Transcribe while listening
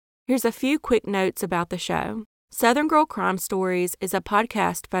Here's a few quick notes about the show. Southern Girl Crime Stories is a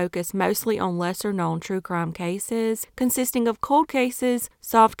podcast focused mostly on lesser-known true crime cases, consisting of cold cases,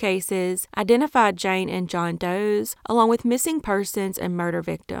 soft cases, identified Jane and John Does, along with missing persons and murder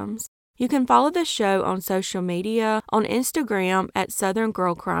victims. You can follow the show on social media, on Instagram at Southern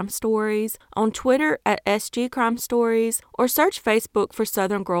Girl Crime Stories, on Twitter at SG Crime Stories, or search Facebook for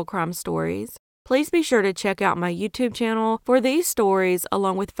Southern Girl Crime Stories. Please be sure to check out my YouTube channel for these stories,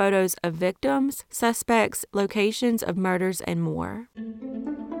 along with photos of victims, suspects, locations of murders, and more.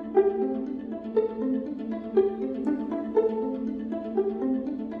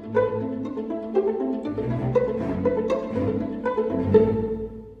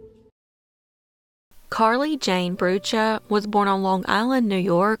 Carly Jane Brucha was born on Long Island, New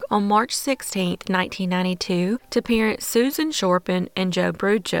York on March 16, 1992, to parents Susan Shorpen and Joe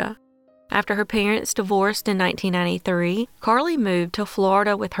Brucha. After her parents divorced in 1993, Carly moved to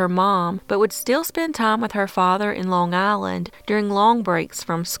Florida with her mom, but would still spend time with her father in Long Island during long breaks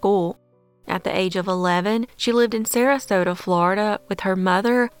from school. At the age of 11, she lived in Sarasota, Florida, with her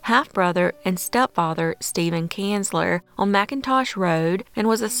mother, half-brother, and stepfather, Stephen Kanzler, on McIntosh Road, and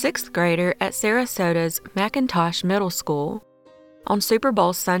was a sixth grader at Sarasota's McIntosh Middle School. On Super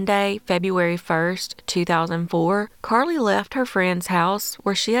Bowl Sunday, February 1st, 2004, Carly left her friend's house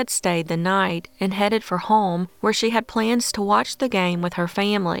where she had stayed the night and headed for home, where she had plans to watch the game with her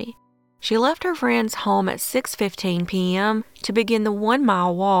family. She left her friend's home at 6:15 p.m. to begin the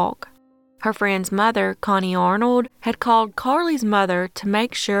 1-mile walk. Her friend's mother, Connie Arnold, had called Carly's mother to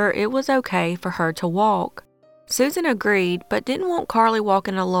make sure it was okay for her to walk. Susan agreed, but didn't want Carly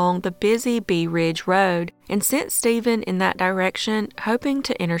walking along the busy Bee Ridge Road and sent Stephen in that direction, hoping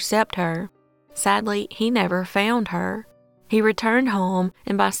to intercept her. Sadly, he never found her. He returned home,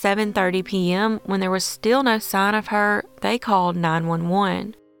 and by 7:30 p.m., when there was still no sign of her, they called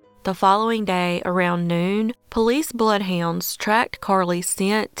 911. The following day, around noon, police bloodhounds tracked Carly's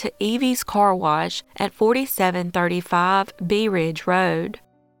scent to Evie's Car Wash at 4735 Bee Ridge Road.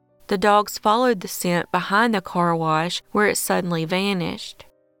 The dogs followed the scent behind the car wash, where it suddenly vanished.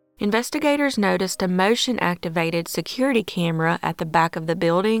 Investigators noticed a motion-activated security camera at the back of the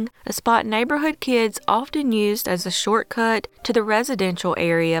building, a spot neighborhood kids often used as a shortcut to the residential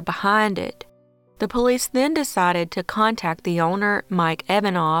area behind it. The police then decided to contact the owner, Mike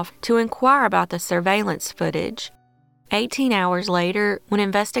Ebenoff, to inquire about the surveillance footage. 18 hours later, when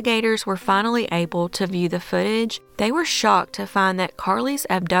investigators were finally able to view the footage, they were shocked to find that Carly's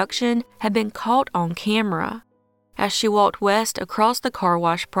abduction had been caught on camera. As she walked west across the car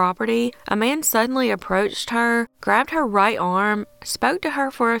wash property, a man suddenly approached her, grabbed her right arm, spoke to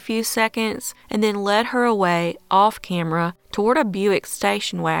her for a few seconds, and then led her away off camera toward a Buick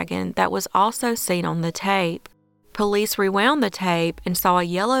station wagon that was also seen on the tape. Police rewound the tape and saw a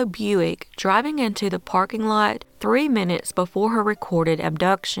yellow Buick driving into the parking lot 3 minutes before her recorded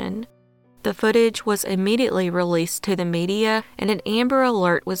abduction. The footage was immediately released to the media, and an Amber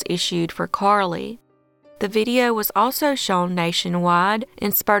Alert was issued for Carly. The video was also shown nationwide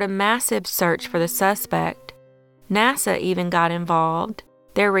and spurred a massive search for the suspect. NASA even got involved.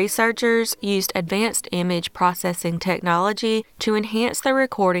 Their researchers used advanced image processing technology to enhance the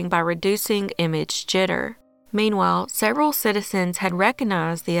recording by reducing image jitter. Meanwhile, several citizens had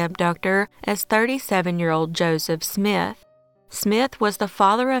recognized the abductor as 37-year-old Joseph Smith. Smith was the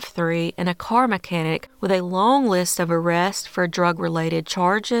father of 3 and a car mechanic with a long list of arrests for drug-related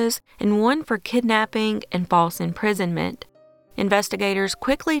charges and one for kidnapping and false imprisonment. Investigators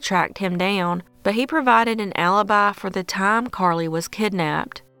quickly tracked him down, but he provided an alibi for the time Carly was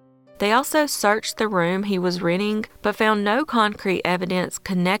kidnapped. They also searched the room he was renting, but found no concrete evidence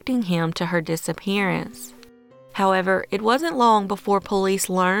connecting him to her disappearance. However, it wasn't long before police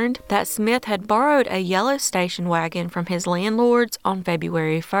learned that Smith had borrowed a yellow station wagon from his landlords on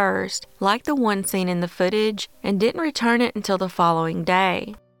February 1st, like the one seen in the footage, and didn't return it until the following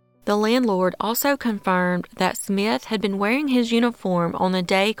day. The landlord also confirmed that Smith had been wearing his uniform on the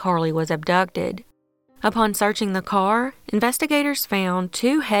day Carly was abducted. Upon searching the car, investigators found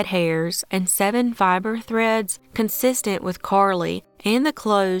 2 head hairs and 7 fiber threads consistent with Carly and the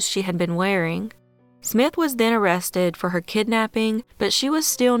clothes she had been wearing. Smith was then arrested for her kidnapping, but she was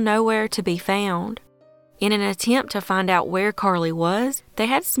still nowhere to be found. In an attempt to find out where Carly was, they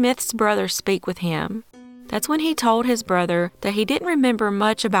had Smith's brother speak with him. That's when he told his brother that he didn't remember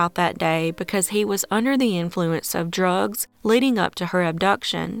much about that day because he was under the influence of drugs leading up to her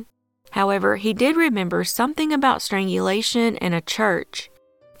abduction. However, he did remember something about strangulation and a church.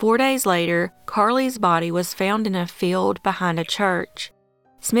 4 days later, Carly's body was found in a field behind a church.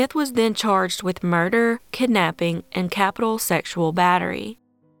 Smith was then charged with murder, kidnapping, and capital sexual battery.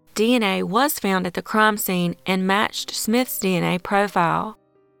 DNA was found at the crime scene and matched Smith's DNA profile.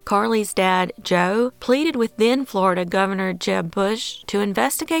 Carly's dad, Joe, pleaded with then Florida Governor Jeb Bush to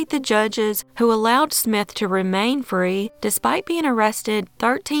investigate the judges who allowed Smith to remain free despite being arrested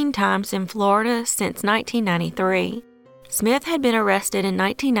 13 times in Florida since 1993. Smith had been arrested in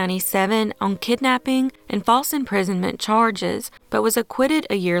 1997 on kidnapping and false imprisonment charges, but was acquitted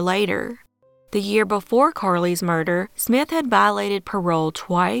a year later. The year before Carly's murder, Smith had violated parole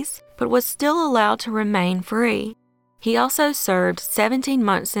twice, but was still allowed to remain free. He also served 17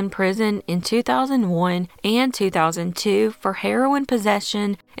 months in prison in 2001 and 2002 for heroin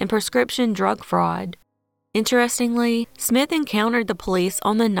possession and prescription drug fraud. Interestingly, Smith encountered the police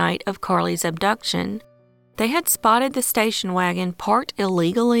on the night of Carly's abduction. They had spotted the station wagon parked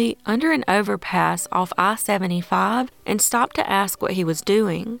illegally under an overpass off I-75 and stopped to ask what he was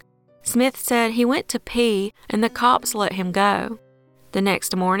doing. Smith said he went to pee and the cops let him go. The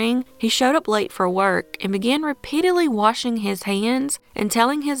next morning, he showed up late for work and began repeatedly washing his hands and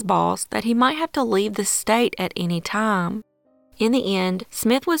telling his boss that he might have to leave the state at any time. In the end,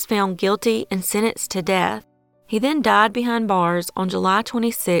 Smith was found guilty and sentenced to death. He then died behind bars on July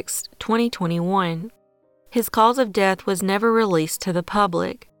 26, 2021. His cause of death was never released to the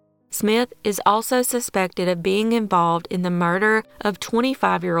public. Smith is also suspected of being involved in the murder of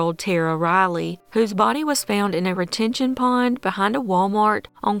 25-year-old Tara Riley, whose body was found in a retention pond behind a Walmart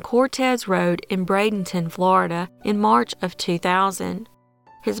on Cortez Road in Bradenton, Florida, in March of 2000.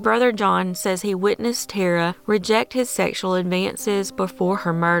 His brother John says he witnessed Tara reject his sexual advances before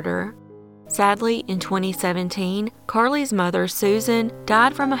her murder. Sadly, in 2017, Carly's mother, Susan,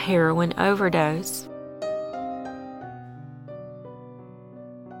 died from a heroin overdose.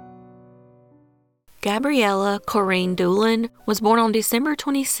 Gabriella Corrine Doolin was born on December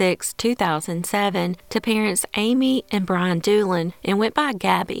 26, 2007, to parents Amy and Brian Doolin and went by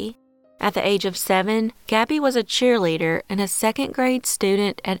Gabby. At the age of 7, Gabby was a cheerleader and a second-grade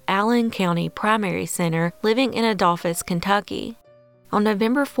student at Allen County Primary Center living in Adolphus, Kentucky. On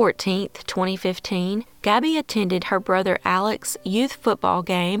November 14, 2015, Gabby attended her brother Alex's youth football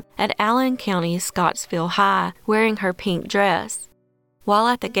game at Allen County's Scottsville High, wearing her pink dress. While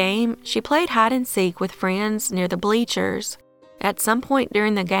at the game, she played hide-and-seek with friends near the bleachers. At some point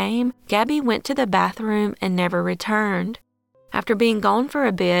during the game, Gabby went to the bathroom and never returned. After being gone for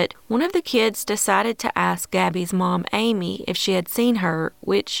a bit, one of the kids decided to ask Gabby's mom, Amy, if she had seen her,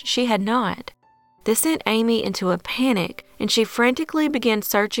 which she had not. This sent Amy into a panic, and she frantically began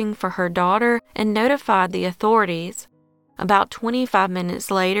searching for her daughter and notified the authorities. About 25 minutes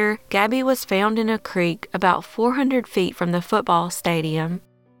later, Gabby was found in a creek about 400 feet from the football stadium.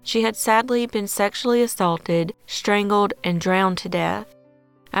 She had sadly been sexually assaulted, strangled, and drowned to death.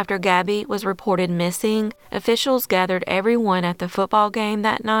 After Gabby was reported missing, officials gathered everyone at the football game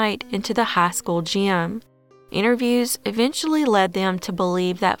that night into the high school gym. Interviews eventually led them to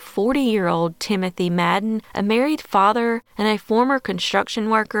believe that 40-year-old Timothy Madden, a married father and a former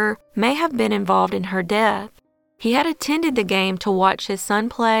construction worker, may have been involved in her death. He had attended the game to watch his son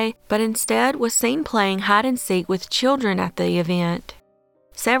play, but instead was seen playing hide-and-seek with children at the event.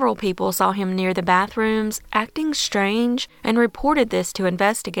 Several people saw him near the bathrooms, acting strange, and reported this to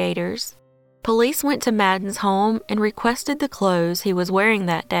investigators. Police went to Madden's home and requested the clothes he was wearing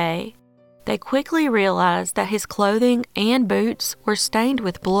that day. They quickly realized that his clothing and boots were stained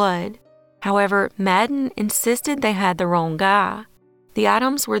with blood. However, Madden insisted they had the wrong guy. The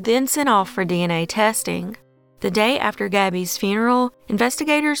items were then sent off for DNA testing. The day after Gabby's funeral,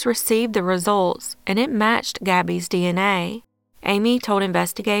 investigators received the results, and it matched Gabby's DNA. Amy told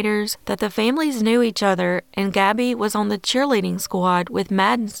investigators that the families knew each other and Gabby was on the cheerleading squad with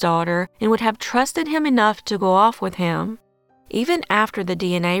Madden's daughter and would have trusted him enough to go off with him. Even after the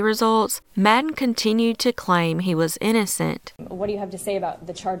DNA results, Madden continued to claim he was innocent. What do you have to say about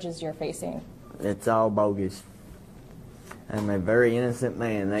the charges you're facing? It's all bogus. I'm a very innocent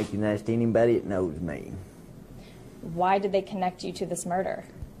man. They can ask anybody that knows me. Why did they connect you to this murder?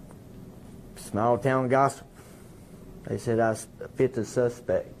 Small town gossip. They said I fit the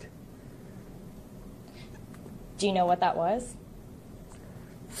suspect. Do you know what that was?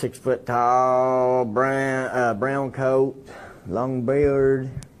 6 foot tall, brown coat, long beard.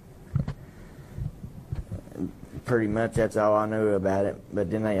 Pretty much that's all I knew about it.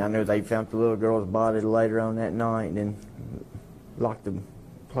 But then I knew they found the little girl's body later on that night and then locked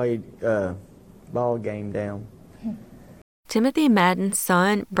the ball game down. Timothy Madden's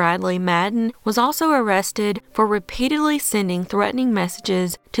son, Bradley Madden, was also arrested for repeatedly sending threatening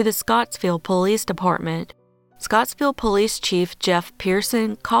messages to the Scottsville Police Department. Scottsville Police Chief Jeff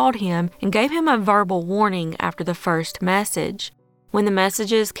Pearson called him and gave him a verbal warning after the first message. When the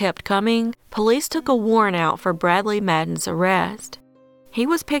messages kept coming, police took a warrant out for Bradley Madden's arrest. He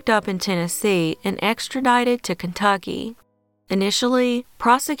was picked up in Tennessee and extradited to Kentucky. Initially,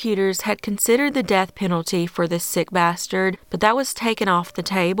 prosecutors had considered the death penalty for this sick bastard, but that was taken off the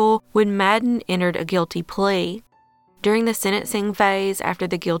table when Madden entered a guilty plea. During the sentencing phase after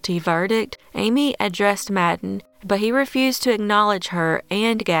the guilty verdict, Amy addressed Madden, but he refused to acknowledge her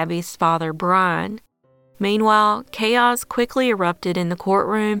and Gabby's father, Brian. Meanwhile, chaos quickly erupted in the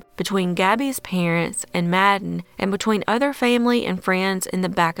courtroom between Gabby's parents and Madden, and between other family and friends in the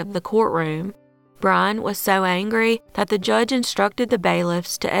back of the courtroom. Brian was so angry that the judge instructed the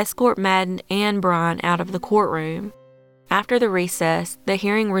bailiffs to escort Madden and Brian out of the courtroom. After the recess, the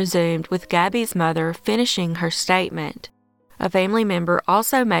hearing resumed with Gabby's mother finishing her statement. A family member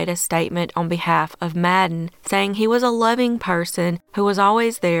also made a statement on behalf of Madden, saying he was a loving person who was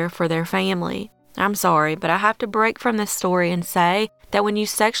always there for their family. I'm sorry, but I have to break from this story and say that when you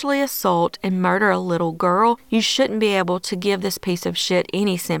sexually assault and murder a little girl, you shouldn't be able to give this piece of shit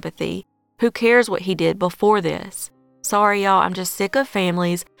any sympathy. Who cares what he did before this? Sorry, y'all, I'm just sick of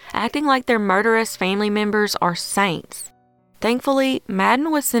families acting like their murderous family members are saints. Thankfully,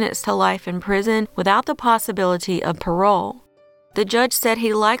 Madden was sentenced to life in prison without the possibility of parole. The judge said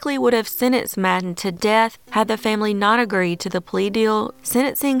he likely would have sentenced Madden to death had the family not agreed to the plea deal,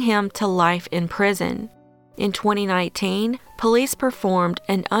 sentencing him to life in prison. In 2019, police performed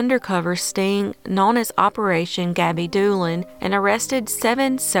an undercover sting known as Operation Gabby Doolin and arrested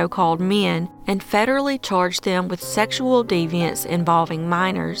 7 so-called men and federally charged them with sexual deviance involving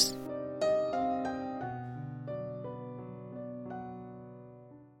minors.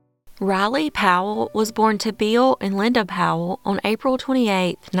 Riley Powell was born to Bill and Linda Powell on April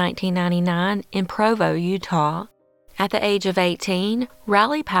 28, 1999, in Provo, Utah. At the age of 18,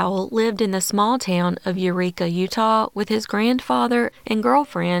 Riley Powell lived in the small town of Eureka, Utah, with his grandfather and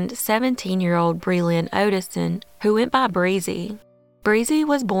girlfriend, 17-year-old Breelyn Otison, who went by Breezy. Breezy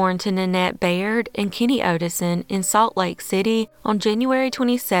was born to Nanette Baird and Kenny Otison in Salt Lake City on January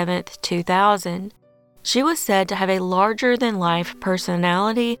 27, 2000. She was said to have a larger-than-life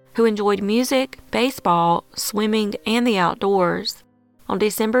personality who enjoyed music, baseball, swimming, and the outdoors. On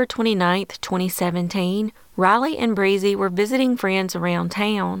December 29, 2017, Riley and Breezy were visiting friends around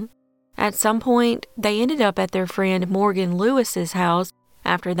town. At some point, they ended up at their friend Morgan Lewis's house.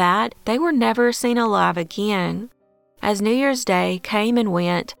 After that, they were never seen alive again. As New Year's Day came and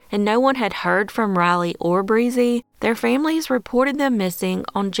went, and no one had heard from Riley or Breezy, their families reported them missing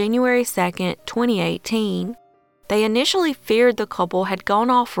on January 2, 2018. They initially feared the couple had gone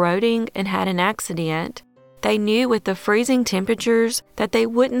off-roading and had an accident. They knew with the freezing temperatures that they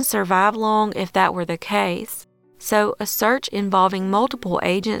wouldn't survive long if that were the case. So a search involving multiple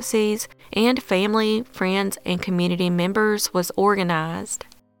agencies and family, friends, and community members was organized.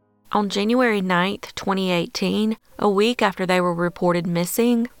 On January 9, 2018, a week after they were reported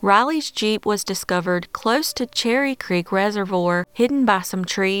missing, Riley's Jeep was discovered close to Cherry Creek Reservoir, hidden by some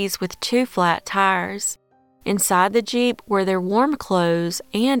trees with 2 flat tires. Inside the Jeep were their warm clothes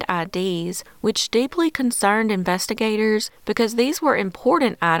and IDs, which deeply concerned investigators because these were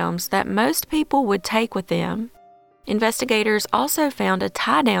important items that most people would take with them. Investigators also found a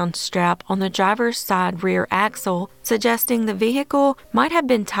tie-down strap on the driver's side rear axle, suggesting the vehicle might have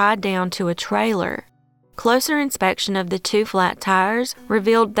been tied down to a trailer. Closer inspection of the 2 flat tires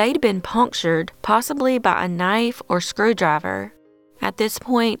revealed they'd been punctured, possibly by a knife or screwdriver. At this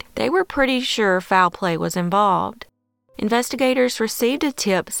point, they were pretty sure foul play was involved. Investigators received a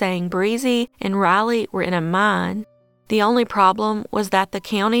tip saying Breezy and Riley were in a mine. The only problem was that the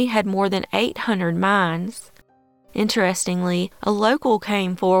county had more than 800 mines. Interestingly, a local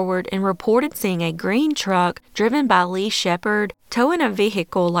came forward and reported seeing a green truck driven by Lee Shepard towing a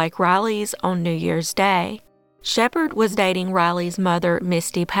vehicle like Riley's on New Year's Day. Shepard was dating Riley's mother,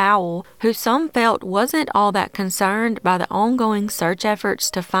 Misty Powell, who some felt wasn't all that concerned by the ongoing search efforts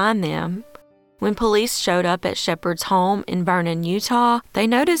to find them. When police showed up at Shepard's home in Vernon, Utah, they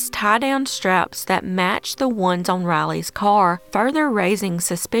noticed tie-down straps that matched the ones on Riley's car, further raising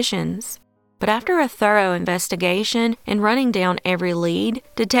suspicions. But after a thorough investigation and running down every lead,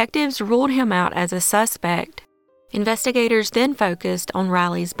 detectives ruled him out as a suspect. Investigators then focused on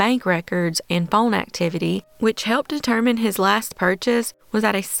Riley's bank records and phone activity, which helped determine his last purchase was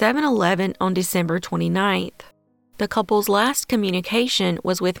at a 7-Eleven on December 29th. The couple's last communication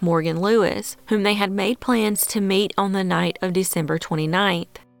was with Morgan Lewis, whom they had made plans to meet on the night of December 29th.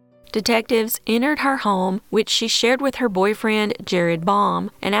 Detectives entered her home, which she shared with her boyfriend, Jared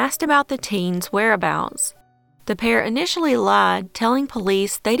Baum, and asked about the teens' whereabouts. The pair initially lied, telling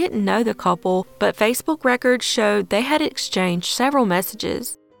police they didn't know the couple, but Facebook records showed they had exchanged several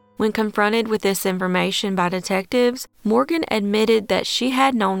messages. When confronted with this information by detectives, Morgan admitted that she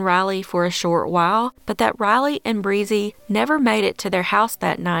had known Riley for a short while, but that Riley and Breezy never made it to their house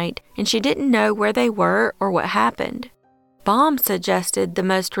that night, and she didn't know where they were or what happened. Baum suggested the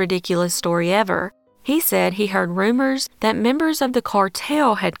most ridiculous story ever. He said he heard rumors that members of the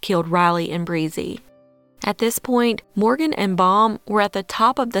cartel had killed Riley and Breezy. At this point, Morgan and Baum were at the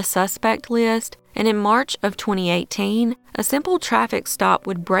top of the suspect list, and in March of 2018, a simple traffic stop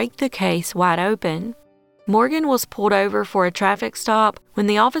would break the case wide open. Morgan was pulled over for a traffic stop when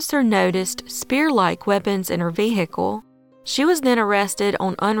the officer noticed spear-like weapons in her vehicle. She was then arrested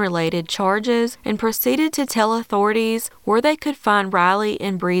on unrelated charges and proceeded to tell authorities where they could find Riley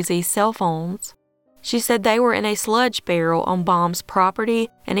and Breezy's cell phones. She said they were in a sludge barrel on Baum's property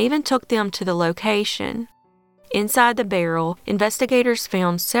and even took them to the location. Inside the barrel, investigators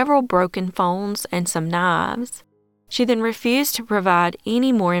found several broken phones and some knives. She then refused to provide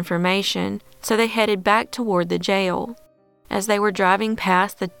any more information, so they headed back toward the jail. As they were driving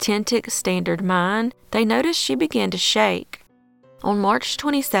past the Tintic Standard Mine, they noticed she began to shake. On March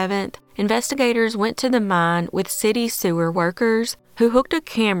 27th, investigators went to the mine with city sewer workers who hooked a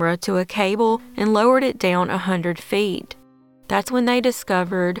camera to a cable and lowered it down 100 feet. That's when they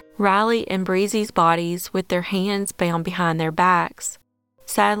discovered Riley and Breezy's bodies with their hands bound behind their backs.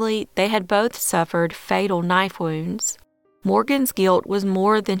 Sadly, they had both suffered fatal knife wounds. Morgan's guilt was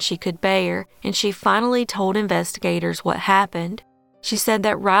more than she could bear, and she finally told investigators what happened. She said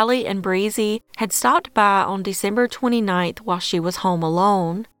that Riley and Breezy had stopped by on December 29th while she was home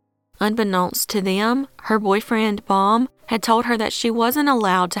alone. Unbeknownst to them, her boyfriend, Baum, had told her that she wasn't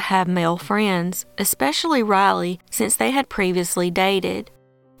allowed to have male friends, especially Riley, since they had previously dated.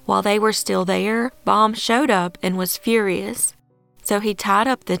 While they were still there, Baum showed up and was furious. So he tied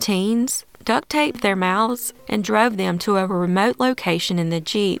up the teens, duct taped their mouths, and drove them to a remote location in the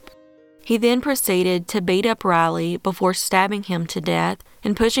Jeep. He then proceeded to beat up Riley before stabbing him to death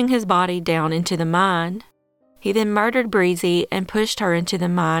and pushing his body down into the mine. He then murdered Breezy and pushed her into the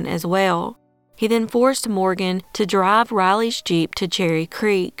mine as well. He then forced Morgan to drive Riley's Jeep to Cherry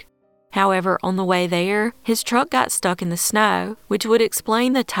Creek. However, on the way there, his truck got stuck in the snow, which would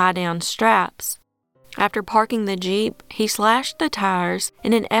explain the tie-down straps. After parking the Jeep, he slashed the tires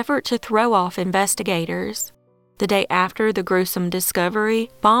in an effort to throw off investigators. The day after the gruesome discovery,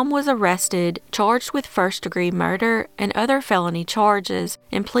 Baum was arrested, charged with first-degree murder and other felony charges,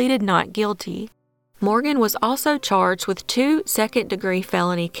 and pleaded not guilty. Morgan was also charged with 2 second-degree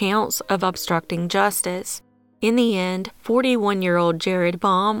felony counts of obstructing justice. In the end, 41-year-old Jared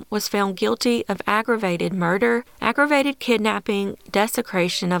Baum was found guilty of aggravated murder, aggravated kidnapping,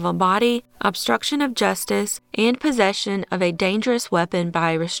 desecration of a body, obstruction of justice, and possession of a dangerous weapon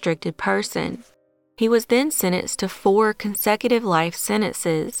by a restricted person. He was then sentenced to 4 consecutive life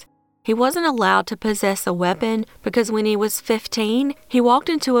sentences. He wasn't allowed to possess a weapon because when he was 15, he walked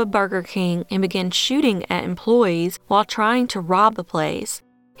into a Burger King and began shooting at employees while trying to rob the place.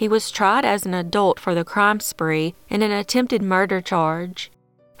 He was tried as an adult for the crime spree and an attempted murder charge.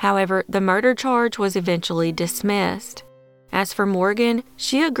 However, the murder charge was eventually dismissed. As for Morgan,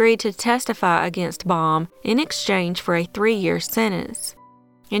 she agreed to testify against Baum in exchange for a 3-year sentence.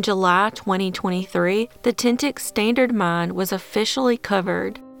 In July 2023, the Tintic Standard Mine was officially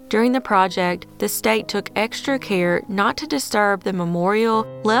covered. During the project, the state took extra care not to disturb the memorial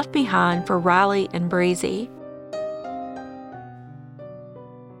left behind for Riley and Breezy.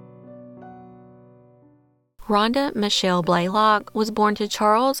 Rhonda Michelle Blaylock was born to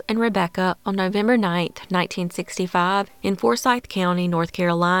Charles and Rebecca on November 9, 1965, in Forsyth County, North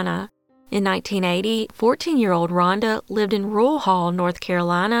Carolina. In 1980, 14-year-old Rhonda lived in Rural Hall, North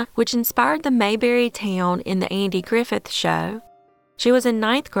Carolina, which inspired the Mayberry town in the Andy Griffith Show. She was in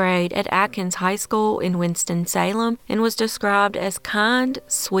 9th grade at Atkins High School in Winston-Salem and was described as kind,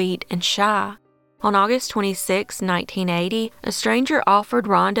 sweet, and shy. On August 26, 1980, a stranger offered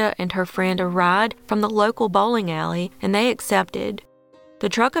Rhonda and her friend a ride from the local bowling alley, and they accepted. The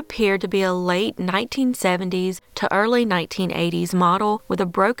truck appeared to be a late 1970s to early 1980s model with a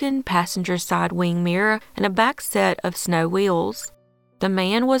broken passenger side wing mirror and a back set of snow wheels. The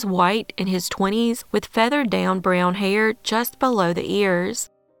man was white in his 20s with feathered down brown hair just below the ears.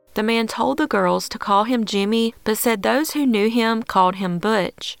 The man told the girls to call him Jimmy, but said those who knew him called him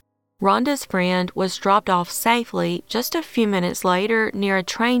Butch. Rhonda's friend was dropped off safely just a few minutes later near a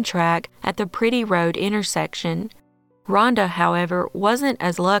train track at the Pretty Road intersection. Rhonda, however, wasn't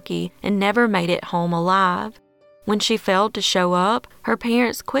as lucky and never made it home alive. When she failed to show up, her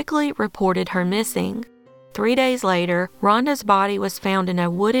parents quickly reported her missing. 3 days later, Rhonda's body was found in a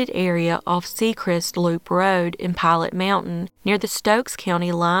wooded area off Seacrest Loop Road in Pilot Mountain, near the Stokes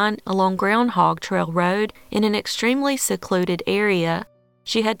County line along Groundhog Trail Road in an extremely secluded area.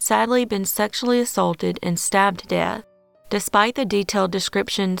 She had sadly been sexually assaulted and stabbed to death. Despite the detailed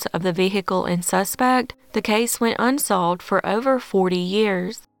descriptions of the vehicle and suspect, the case went unsolved for over 40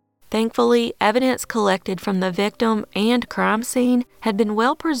 years. Thankfully, evidence collected from the victim and crime scene had been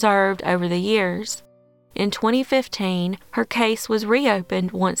well preserved over the years. In 2015, her case was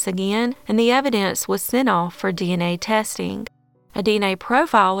reopened once again, and the evidence was sent off for DNA testing. A DNA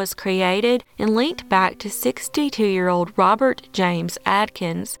profile was created and linked back to 62-year-old Robert James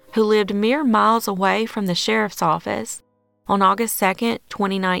Adkins, who lived mere miles away from the sheriff's office. On August 2,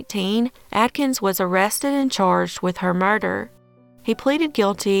 2019, Adkins was arrested and charged with her murder. He pleaded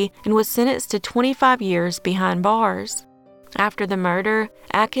guilty and was sentenced to 25 years behind bars. After the murder,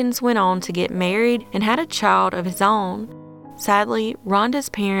 Adkins went on to get married and had a child of his own. Sadly, Rhonda's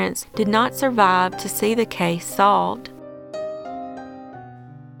parents did not survive to see the case solved.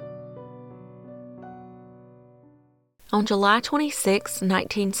 On July 26,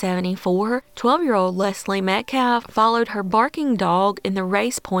 1974, 12-year-old Leslie Metcalf followed her barking dog in the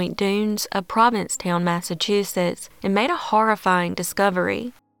Race Point Dunes of Provincetown, Massachusetts, and made a horrifying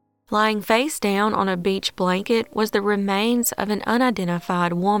discovery. Lying face down on a beach blanket was the remains of an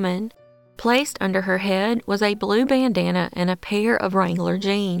unidentified woman. Placed under her head was a blue bandana and a pair of Wrangler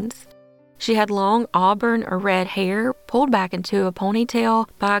jeans. She had long auburn or red hair pulled back into a ponytail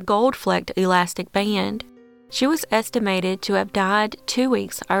by a gold-flecked elastic band. She was estimated to have died 2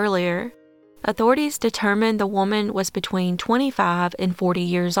 weeks earlier. Authorities determined the woman was between 25 and 40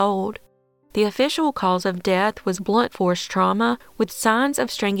 years old. The official cause of death was blunt force trauma with signs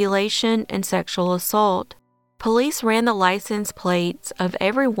of strangulation and sexual assault. Police ran the license plates of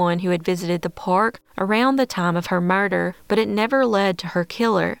everyone who had visited the park around the time of her murder, but it never led to her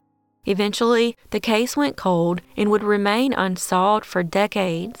killer. Eventually, the case went cold and would remain unsolved for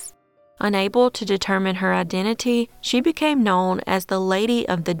decades. Unable to determine her identity, she became known as the Lady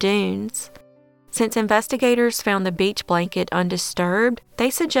of the Dunes. Since investigators found the beach blanket undisturbed,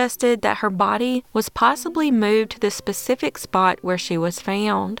 they suggested that her body was possibly moved to the specific spot where she was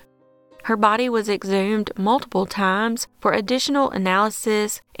found. Her body was exhumed multiple times for additional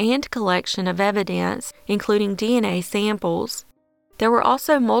analysis and collection of evidence, including DNA samples. There were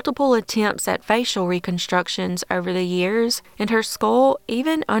also multiple attempts at facial reconstructions over the years, and her skull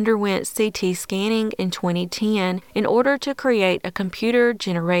even underwent CT scanning in 2010 in order to create a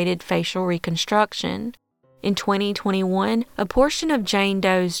computer-generated facial reconstruction. In 2021, a portion of Jane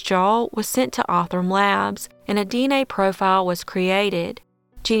Doe's jaw was sent to Othram Labs, and a DNA profile was created.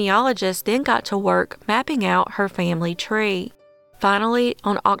 Genealogists then got to work mapping out her family tree. Finally,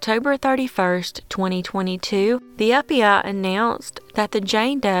 on October 31, 2022, the FBI announced that the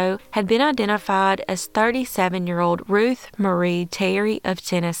Jane Doe had been identified as 37-year-old Ruth Marie Terry of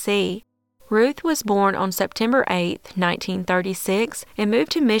Tennessee. Ruth was born on September 8, 1936, and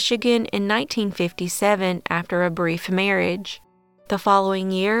moved to Michigan in 1957 after a brief marriage. The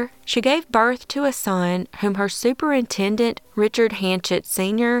following year, she gave birth to a son whom her superintendent, Richard Hanchett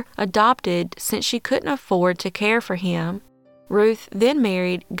Sr., adopted since she couldn't afford to care for him. Ruth then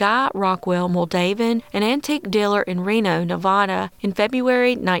married Guy Rockwell Moldaven, an antique dealer in Reno, Nevada, in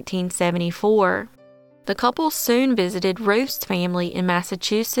February 1974. The couple soon visited Ruth's family in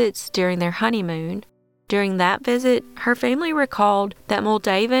Massachusetts during their honeymoon. During that visit, her family recalled that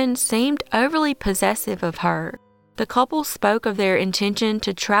Moldaven seemed overly possessive of her. The couple spoke of their intention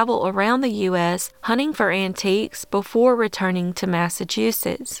to travel around the U.S. hunting for antiques before returning to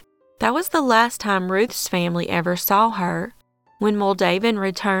Massachusetts. That was the last time Ruth's family ever saw her. When Moldaven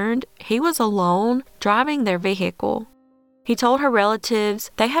returned, he was alone, driving their vehicle. He told her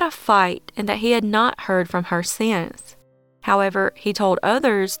relatives they had a fight and that he had not heard from her since. However, he told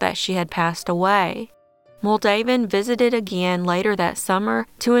others that she had passed away. Moldaven visited again later that summer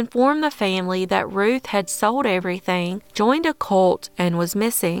to inform the family that Ruth had sold everything, joined a cult, and was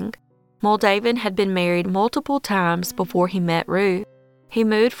missing. Moldaven had been married multiple times before he met Ruth. He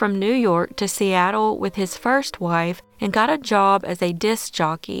moved from New York to Seattle with his first wife and got a job as a disc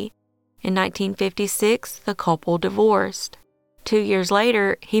jockey. In 1956, the couple divorced. 2 years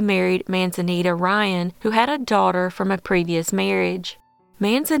later, he married Manzanita Ryan, who had a daughter from a previous marriage.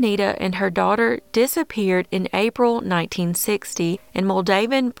 Manzanita and her daughter disappeared in April 1960, and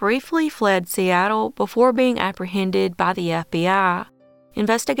Moldaven briefly fled Seattle before being apprehended by the FBI.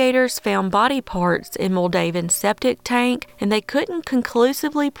 Investigators found body parts in Moldaven's septic tank, and they couldn't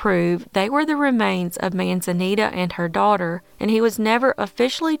conclusively prove they were the remains of Manzanita and her daughter, and he was never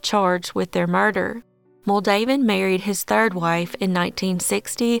officially charged with their murder. Moldaven married his third wife in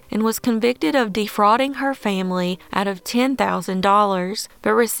 1960 and was convicted of defrauding her family out of $10,000,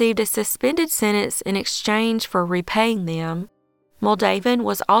 but received a suspended sentence in exchange for repaying them. Moldaven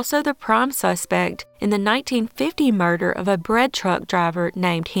was also the prime suspect in the 1950 murder of a bread truck driver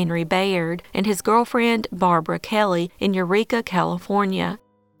named Henry Bayard and his girlfriend Barbara Kelly in Eureka, California.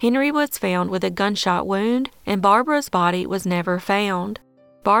 Henry was found with a gunshot wound, and Barbara's body was never found.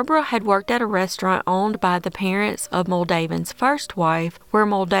 Barbara had worked at a restaurant owned by the parents of Moldaven's first wife, where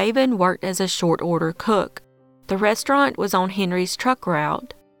Moldaven worked as a short-order cook. The restaurant was on Henry's truck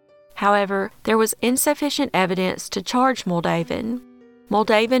route. However, there was insufficient evidence to charge Moldaven.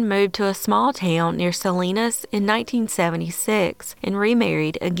 Moldaven moved to a small town near Salinas in 1976 and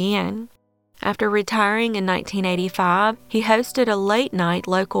remarried again. After retiring in 1985, he hosted a late-night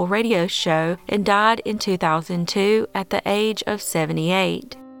local radio show and died in 2002 at the age of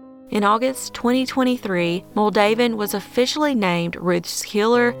 78. In August 2023, Moldaven was officially named Ruth's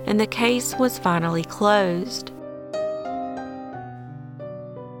killer, and the case was finally closed.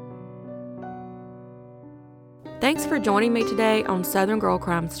 Thanks for joining me today on Southern Girl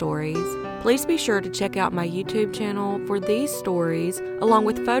Crime Stories. Please be sure to check out my YouTube channel for these stories, along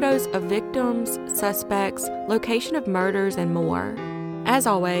with photos of victims, suspects, location of murders, and more. As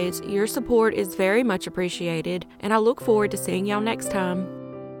always, your support is very much appreciated, and I look forward to seeing y'all next time.